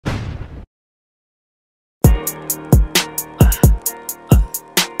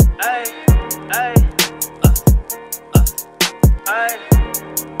Ay, ay, ay,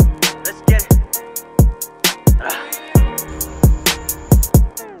 let's get it.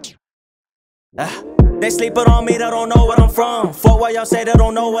 They sleepin' on me, they don't know where I'm from. Fuck why y'all say they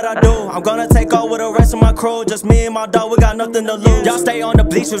don't know what I do. I'm gonna take off with the rest of my crew. Just me and my dog, we got nothing to lose. Y'all stay on the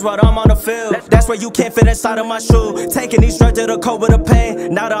bleachers while I'm on the field. That's where you can't fit inside of my shoe. Taking these straight to the coat with the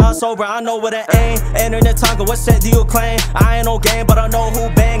pain. Now that I'm sober, I know where to aim. Entering the tongue, what set do you claim? I ain't no game, but I know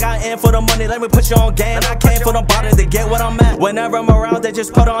who bang. I in for the money, let me put you on game. I came from the bottom to get what I'm at. Whenever I'm around, they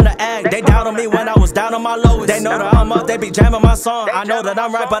just put on the act. They down on me when I was down on my lowest. They know that I'm up, they be jamming my song. I know that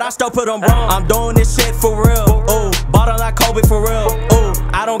I'm right, but I still put them wrong. I'm doing this shit for real. Ooh, ballin' like Kobe for real. Ooh,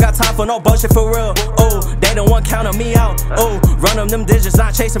 I don't got time for no bullshit for real. Ooh, they the one counting me out. Ooh, run them digits,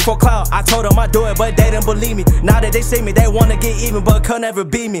 not chasing for clout. I told them I do it, but they didn't believe me. Now that they see me, they wanna get even, but could never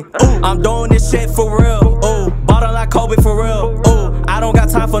beat me. Ooh, I'm doing this shit for real. Ooh, ballin' like Kobe for real. Ooh, I don't got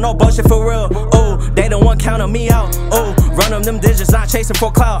time for no bullshit for real. Ooh, they the one counting me out. Ooh, run them digits, not chasing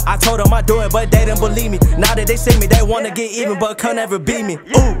for clout. I told them I do it, but they didn't believe me. Now that they see me, they wanna get even, but could never beat me.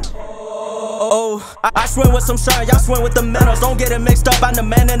 Ooh. Oh, I swim with some shine, y'all swim with the minerals. Don't get it mixed up, I'm the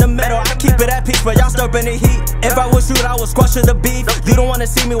man in the middle. I keep it at peace, but y'all stirring the heat. If I was shoot, I would squash the beef. You don't wanna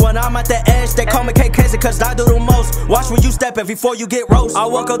see me when I'm at the edge. They call me K cause I do the most. Watch where you steppin' before you get roast. I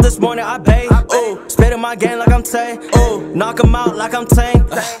woke up this morning, I bathe. Ooh, spit in my game like I'm Tae. Ooh, knock 'em out like I'm Tae.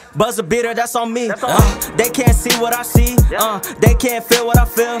 Buzzer beater, that's on me. They can't see what I see. They can't feel what I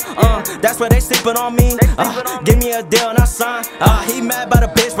feel. That's why they sleepin' on me. Give me a deal and I sign. He mad by the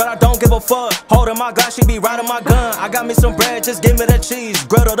bitch, but I don't give a fuck. Holding my glass, she be riding my gun. I got me some bread, just give me the cheese.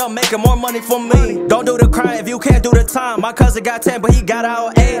 Griddled up, making more money for me. Don't do the crime if you can't do the time. My cousin got 10, but he got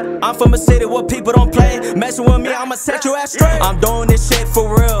out 8. I'm from a city where people don't play. Messing with me, I'ma set you ass straight. I'm doing this shit for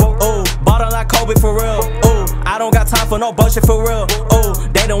real. Ooh, ballin' like Kobe for real. Ooh, I don't got time for no bullshit for real. Ooh,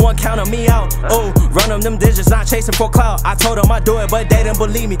 they the one counting me out. Ooh, run them digits, not chasing for clout. I told them I do it, but they didn't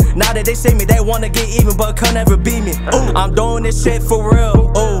believe me. Now that they see me, they wanna get even, but could never beat me. Ooh, I'm doing this shit for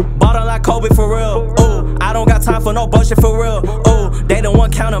real. Ooh, ballin' like Kobe for real. Ooh, I don't got time for no bullshit for real. Ooh, they the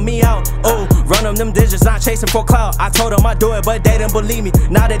one counting me out. Ooh, run them digits, not chasing for clout. I told them I do it, but they didn't believe me.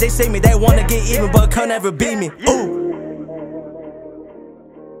 Now that they see me, they wanna get even, but could never beat me. Ooh.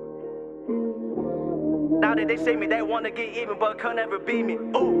 Now that they see me, they wanna get even, but could never beat me.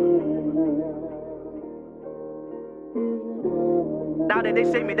 Ooh. Now that they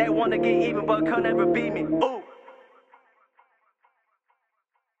see me, they wanna get even, but could never beat me. Ooh.